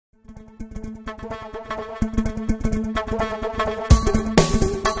The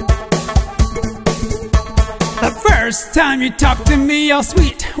first time you talk to me all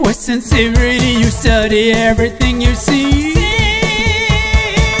sweet, with sincerity you study everything you see.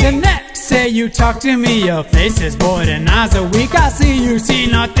 The next day you talk to me, your face is void and eyes are weak. I see you see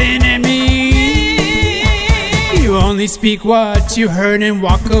nothing in me. You only speak what you heard and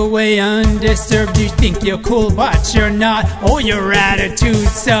walk away undisturbed. You think you're cool but you're not, oh your attitude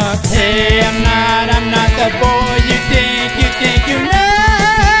sucks. Hey, I'm not the boy you think you know.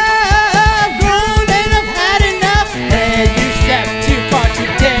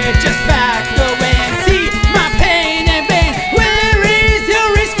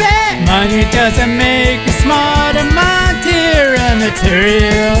 Money doesn't make you smarter, my dear, and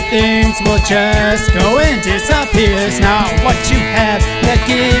material things will just go and disappear. It's not what you have that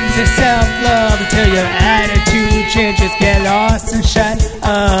gives you self-love until your attitude changes. Get lost and shut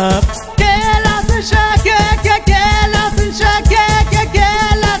up. Get lost and shut, get lost and shut,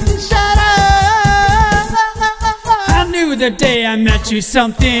 get lost and shut up. I knew the day I met you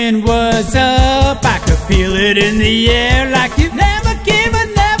something was up. I could feel it in the air like you've never given.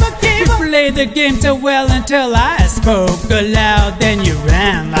 Played the game so well until I spoke aloud. Then you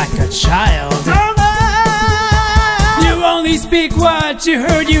ran like a child. You only speak what you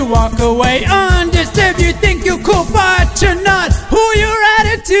heard. You walk away undisturbed. You think you're cool but you're not. Who your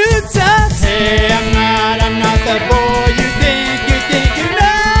attitude sucks. Hey, I'm not the boy you think you know.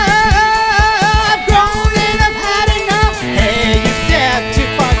 I've grown and I've had enough. Hey, you step too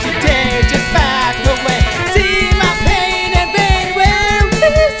far today. Just back away. See my pain and pain. Where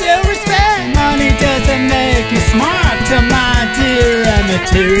is your respect? Money doesn't make you smarter, my dear, and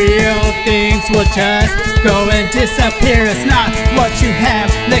material things will just go and disappear. It's not what you have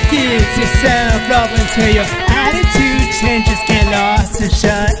that gives you self-love until your attitude changes. Get lost and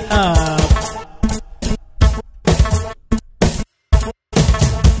shut up.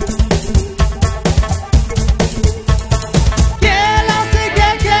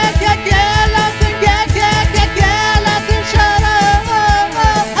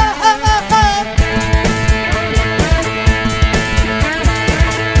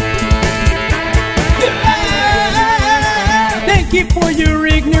 Thank you for your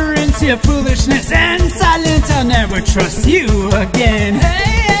ignorance, your foolishness and silence. I'll never trust you again.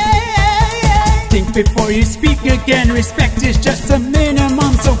 Think before you speak again. Respect is just a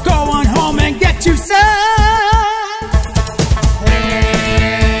minimum, so go on home and get you some.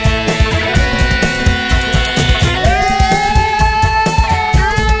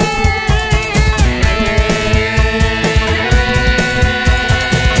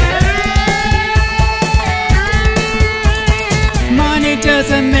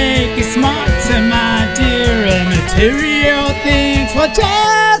 Doesn't make you smarter, my dear, and material